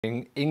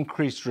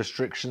Increased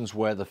restrictions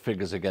where the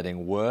figures are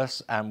getting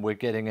worse, and we're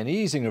getting an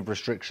easing of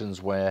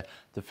restrictions where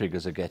the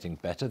figures are getting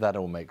better. That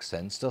all makes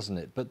sense, doesn't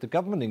it? But the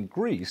government in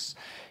Greece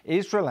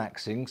is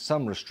relaxing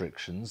some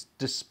restrictions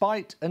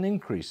despite an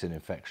increase in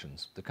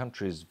infections. The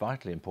country's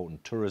vitally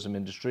important tourism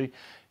industry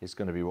is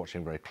going to be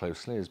watching very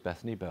closely as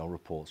Bethany Bell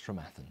reports from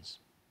Athens.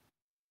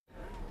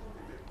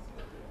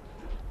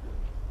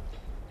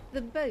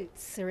 The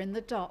boats are in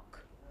the dock,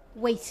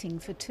 waiting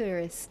for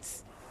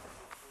tourists.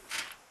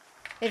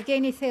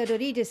 Evgeny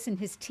Theodoridis and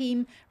his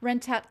team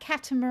rent out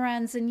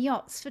catamarans and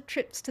yachts for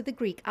trips to the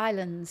Greek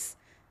islands.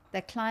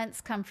 Their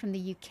clients come from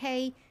the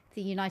UK,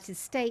 the United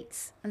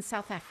States and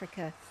South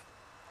Africa.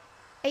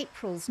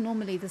 April's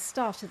normally the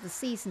start of the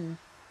season,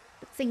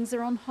 but things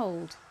are on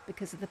hold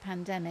because of the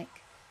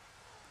pandemic.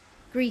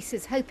 Greece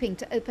is hoping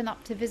to open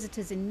up to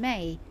visitors in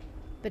May,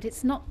 but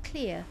it's not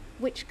clear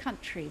which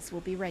countries will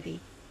be ready.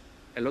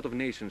 A lot of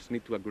nations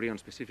need to agree on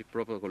specific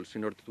protocols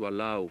in order to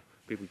allow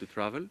people to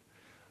travel.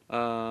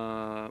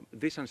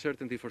 This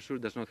uncertainty for sure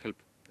does not help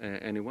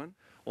anyone.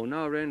 On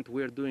our end,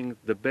 we are doing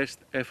the best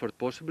effort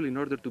possible in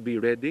order to be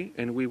ready,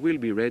 and we will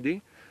be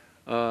ready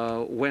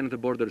when the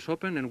borders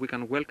open and we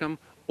can welcome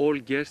all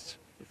guests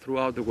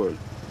throughout the world.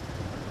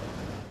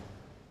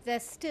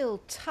 There's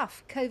still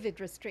tough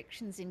COVID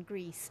restrictions in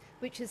Greece,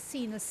 which has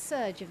seen a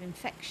surge of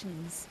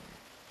infections.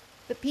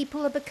 But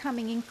people are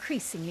becoming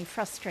increasingly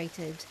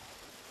frustrated.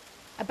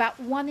 About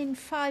 1 in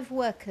 5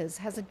 workers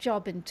has a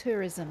job in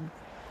tourism.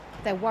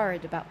 They're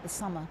worried about the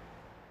summer.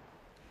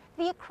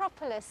 The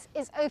Acropolis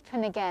is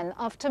open again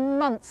after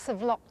months of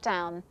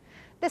lockdown.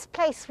 This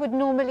place would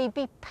normally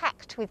be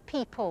packed with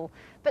people,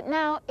 but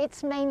now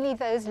it's mainly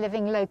those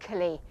living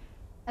locally.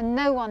 And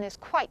no one is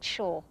quite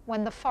sure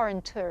when the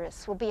foreign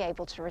tourists will be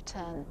able to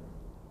return.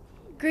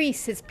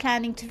 Greece is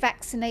planning to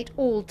vaccinate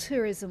all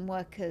tourism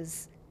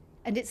workers,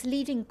 and it's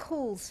leading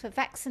calls for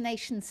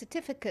vaccination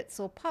certificates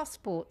or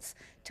passports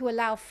to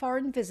allow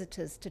foreign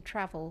visitors to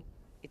travel.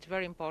 It's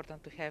very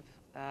important to have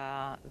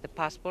the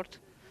passport,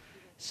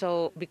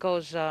 so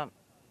because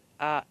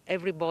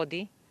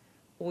everybody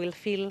will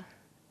feel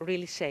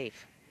really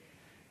safe,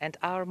 and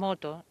our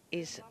motto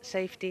is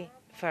safety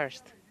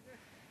first,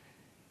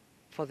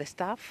 for the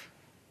staff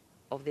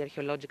of the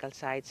archaeological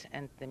sites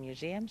and the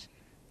museums,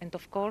 and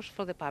of course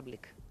for the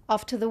public.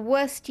 After the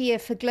worst year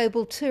for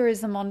global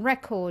tourism on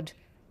record,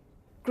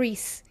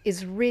 Greece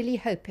is really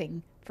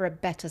hoping for a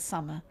better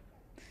summer.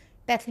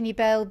 Bethany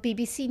Bell,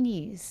 BBC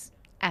News,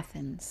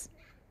 Athens.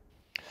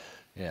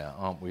 Yeah,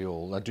 aren't we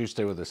all? Do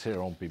stay with us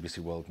here on BBC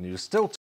World News. Still